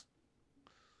 nice.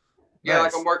 Yeah,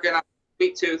 nice. Like I'm working on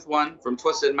Sweet Tooth one from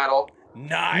Twisted Metal.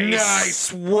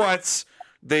 Nice. What?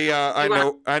 They I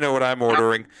know what I'm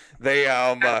ordering. They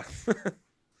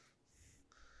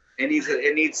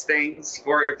It needs things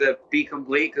for it to be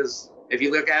complete, because if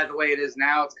you look at it the way it is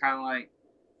now, it's kind of like,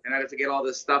 and I have to get all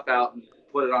this stuff out and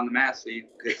put it on the mask so you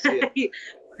could see it.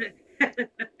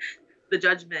 The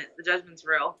judgment's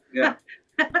real. Yeah.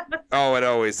 Oh, it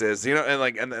always is.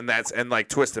 And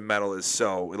Twisted Metal is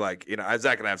so like,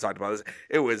 Zach and I have talked about this.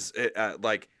 It was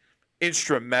like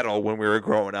instrumental when we were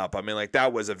growing up. I mean, like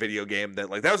that was a video game that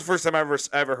like that was the first time I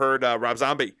ever heard Rob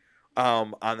Zombie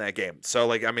on that game. So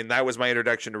like, I mean, that was my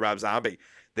introduction to Rob Zombie.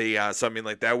 So I mean,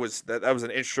 like that was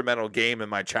an instrumental game in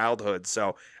my childhood.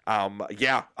 So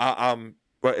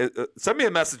send me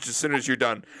a message as soon as you're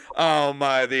done.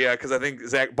 Because I think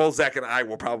both Zach and I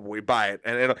will probably buy it,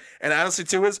 and honestly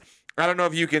too is I don't know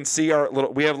if you can see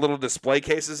we have little display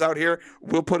cases out here.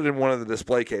 We'll put it in one of the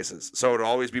display cases, so it'll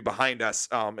always be behind us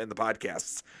in the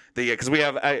podcasts. Because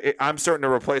I'm starting to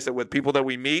replace it with people that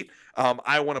we meet.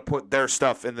 I want to put their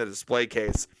stuff in the display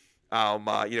case,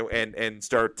 and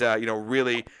start,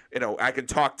 really, I can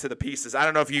talk to the pieces. I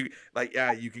don't know if you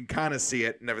you can kind of see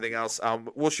it and everything else.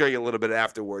 We'll show you a little bit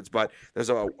afterwards, but there's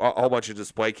a whole bunch of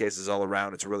display cases all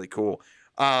around. It's really cool.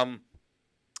 I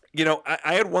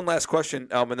had one last question,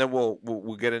 and then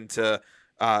we'll get into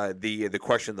the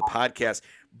question of the podcast,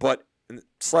 but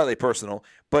slightly personal.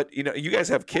 But you guys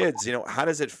have kids. How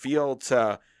does it feel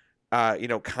to,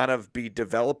 kind of be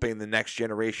developing the next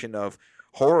generation of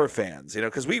horror fans?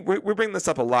 Because we bring this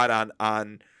up a lot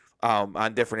on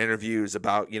different interviews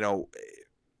about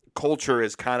culture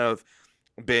has kind of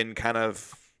been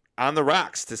on the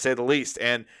rocks, to say the least,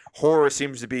 and horror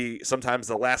seems to be sometimes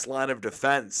the last line of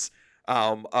defense.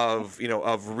 Of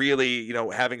really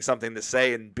having something to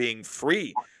say and being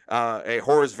free.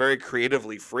 Horror is very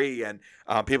creatively free, and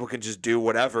people can just do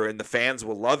whatever, and the fans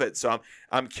will love it. So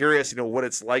I'm curious, what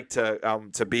it's like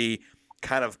to be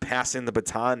kind of passing the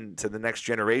baton to the next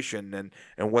generation,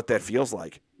 and what that feels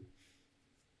like.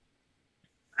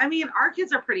 I mean, our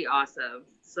kids are pretty awesome.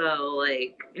 So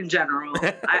in general,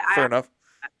 Fair enough.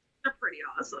 They're pretty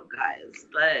awesome guys,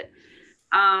 but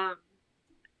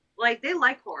they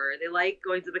like horror. They like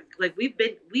going to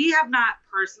we have not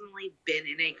personally been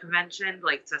in a convention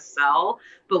to sell,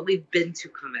 but we've been to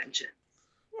conventions.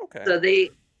 Okay. So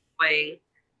they enjoy,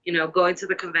 going to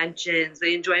the conventions.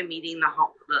 They enjoy meeting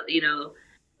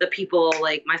the people.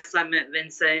 Like my son met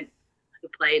Vincent, who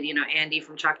played, Andy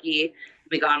from Chucky.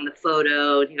 We got him the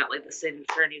photo, and he got the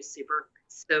signature, and he was super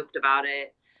stoked about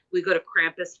it. We go to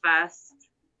Krampus Fest.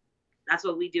 That's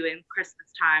what we do in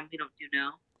Christmas time. We don't do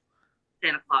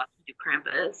Santa Claus, we do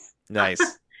Krampus. Nice.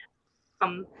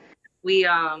 We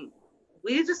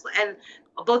just, and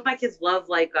both my kids love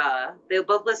they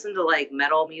both listen to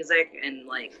metal music and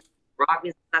rock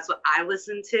music. That's what I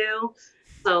listen to.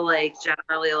 So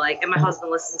generally and my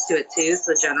husband listens to it too.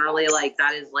 So generally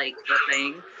that is the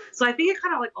thing. So I think it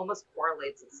kind of almost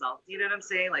correlates itself. You know what I'm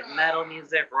saying? Metal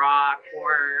music, rock,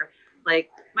 horror. My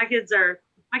kids are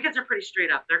pretty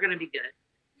straight up. They're gonna be good.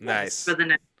 Nice. For the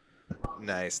next.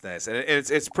 Nice, and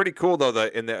it's pretty cool though.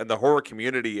 In the horror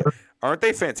community, aren't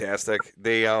they fantastic?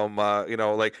 They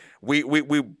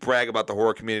we brag about the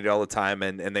horror community all the time,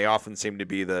 and they often seem to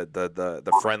be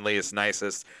the friendliest,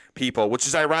 nicest people, which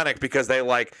is ironic because they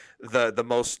like the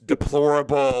most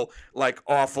deplorable,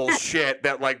 awful shit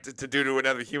that to do to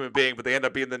another human being, but they end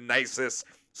up being the nicest,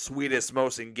 sweetest,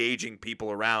 most engaging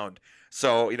people around.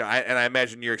 So I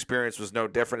imagine your experience was no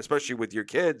different, especially with your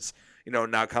kids.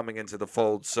 Now coming into the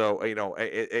fold. So,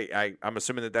 I'm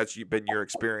assuming that's been your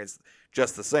experience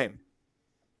just the same.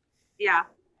 Yeah.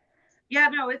 Yeah,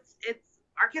 no, it's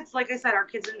our kids, like I said, our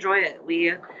kids enjoy it.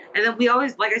 And then we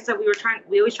always, like I said,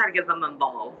 we always try to get them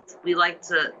involved. We like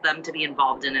them to be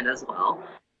involved in it as well,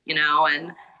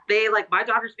 and they my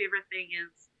daughter's favorite thing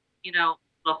is,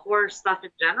 the horror stuff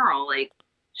in general.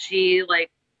 She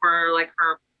for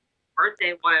her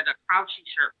birthday wanted a Crouchy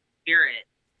shirt from Spirit.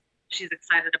 She's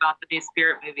excited about the new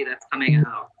Spirit movie that's coming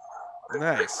out.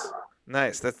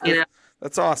 Nice.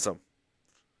 That's awesome.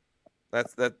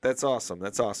 That's awesome.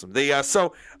 That's awesome.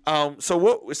 So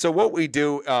what we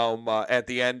do at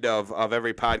the end of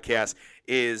every podcast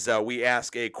is we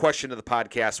ask a question of the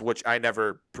podcast, which I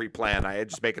never pre-plan. I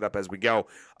just make it up as we go.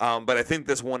 But I think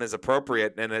this one is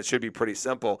appropriate, and it should be pretty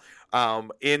simple.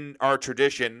 In our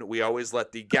tradition, we always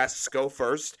let the guests go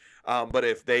first. But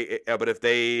if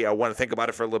they want to think about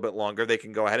it for a little bit longer, they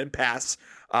can go ahead and pass,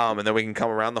 and then we can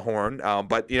come around the horn.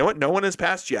 But you know what? No one has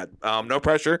passed yet. No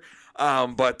pressure.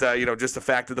 But just the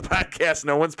fact of the podcast,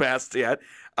 no one's passed yet.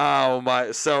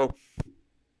 So,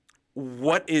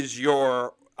 what is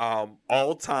your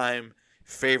all-time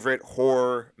favorite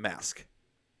horror mask?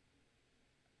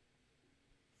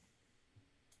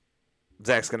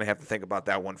 Zach's gonna have to think about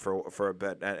that one for a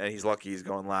bit, and he's lucky he's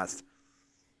going last.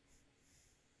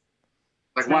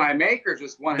 One I make, or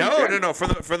just one? No.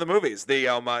 For the movies, the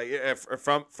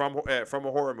from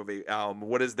a horror movie.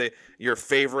 What is your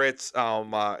favorite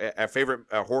favorite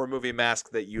horror movie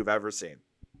mask that you've ever seen?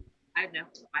 I know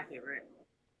my favorite.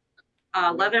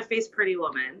 Leatherface Pretty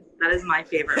Woman. That is my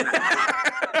favorite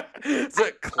mask. It's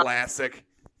a classic.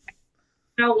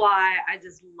 You know why? I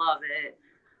just love it.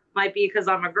 Might be because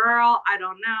I'm a girl. I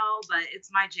don't know, but it's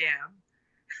my jam.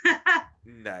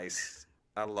 Nice.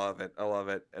 I love it.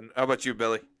 And how about you,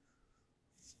 Billy?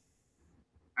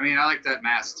 I mean, I like that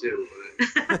mask too.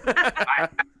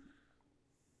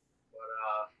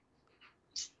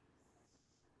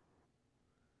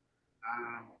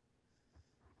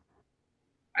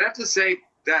 I have to say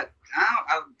that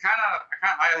I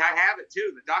have it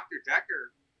too. The Dr.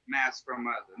 Decker mask from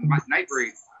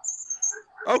Nightbreed.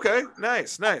 Okay,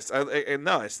 nice. Nice.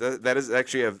 That is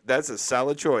actually that's a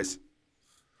solid choice.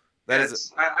 I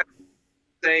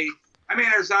say. I mean,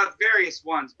 there's various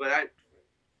ones, but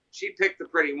she picked the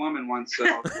pretty woman one, so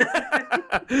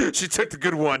she took the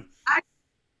good one. I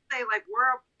say like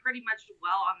we're pretty much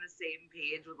well on the same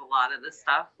page with a lot of the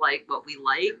stuff, like what we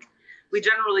like. We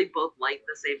generally both like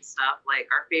the same stuff. Like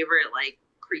our favorite like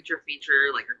creature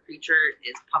feature, like our creature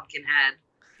is Pumpkinhead.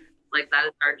 Like that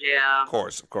is our jam. Of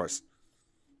course.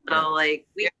 So like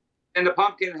and the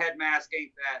Pumpkinhead mask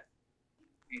ain't that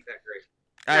great.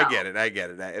 I get it.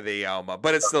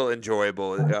 But it's still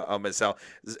enjoyable itself.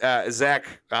 Zach,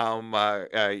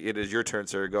 it is your turn,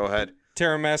 sir. Go ahead.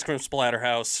 Terror Mask from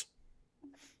Splatterhouse.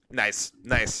 Nice.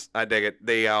 I dig it.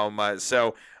 I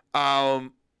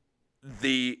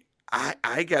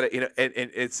got it.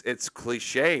 And it's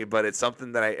cliche, but it's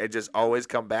something that I just always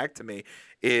come back to me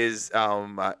is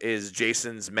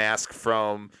Jason's mask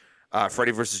from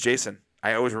Freddy vs. Jason.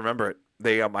 I always remember it.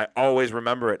 I always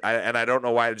remember it. I don't know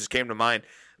why it just came to mind.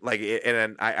 I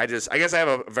guess I have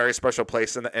a very special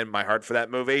place in my heart for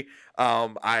that movie.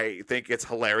 I think it's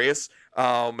hilarious.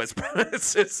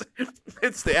 It's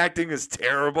the acting is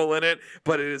terrible in it,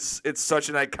 but it's such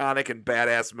an iconic and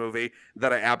badass movie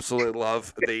that I absolutely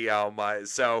love.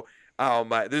 There's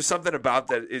something about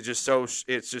that. It's just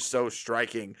so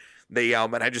striking. And I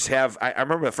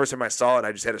remember the first time I saw it,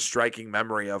 I just had a striking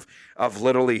memory of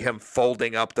literally him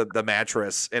folding up the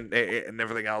mattress and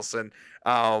everything else. And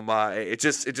it's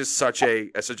just such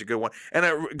a good one. And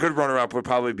a good runner up would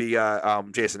probably be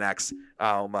Jason X.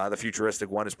 The futuristic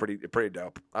one is pretty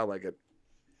dope. I like it.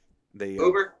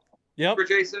 Uber. Yep. Uber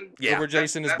Jason. Yeah. Uber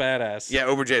Jason is badass. Yeah,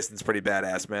 Uber Jason's pretty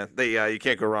badass, man. You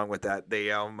can't go wrong with that.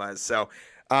 So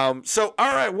all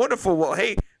right, wonderful. Well,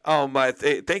 hey.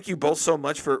 Thank you both so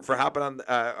much for hopping on the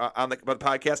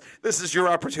podcast. This is your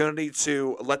opportunity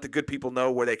to let the good people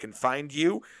know where they can find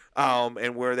you,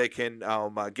 and where they can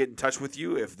get in touch with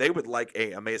you if they would like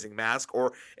a amazing mask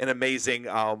or an amazing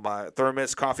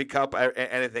thermos, coffee cup,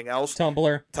 anything else.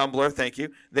 Tumbler. Thank you.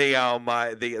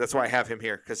 That's why I have him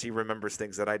here, because he remembers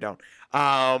things that I don't.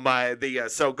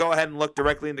 So go ahead and look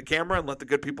directly into camera and let the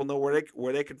good people know where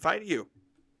they can find you.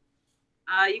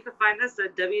 You can find us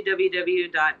at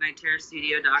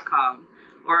www.nightterrorstudio.com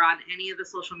or on any of the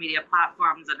social media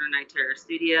platforms under Night Terror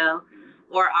Studio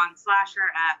or on Slasher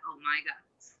at Oh My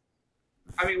Guns.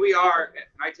 I mean,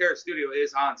 Night Terror Studio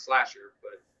is on Slasher,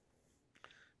 but.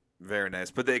 Very nice.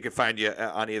 But they can find you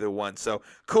on either one. So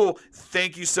cool.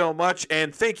 Thank you so much.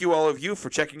 And thank you all of you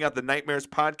for checking out the Nightmares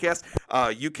podcast.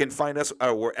 You can find us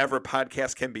wherever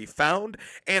podcasts can be found.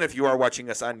 And if you are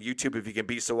watching us on YouTube, if you can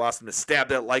be so awesome to stab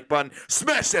that like button,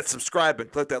 smash that subscribe,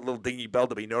 and click that little dingy bell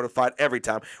to be notified every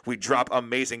time we drop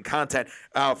amazing content.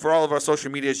 For all of our social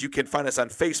medias, you can find us on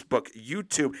Facebook,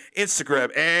 YouTube,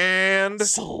 Instagram, and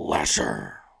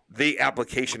Slasher. The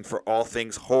application for all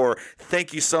things horror.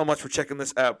 Thank you so much for checking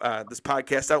this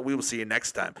podcast out. We will see you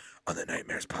next time on the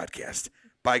Nightmares podcast.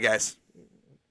 Bye, guys.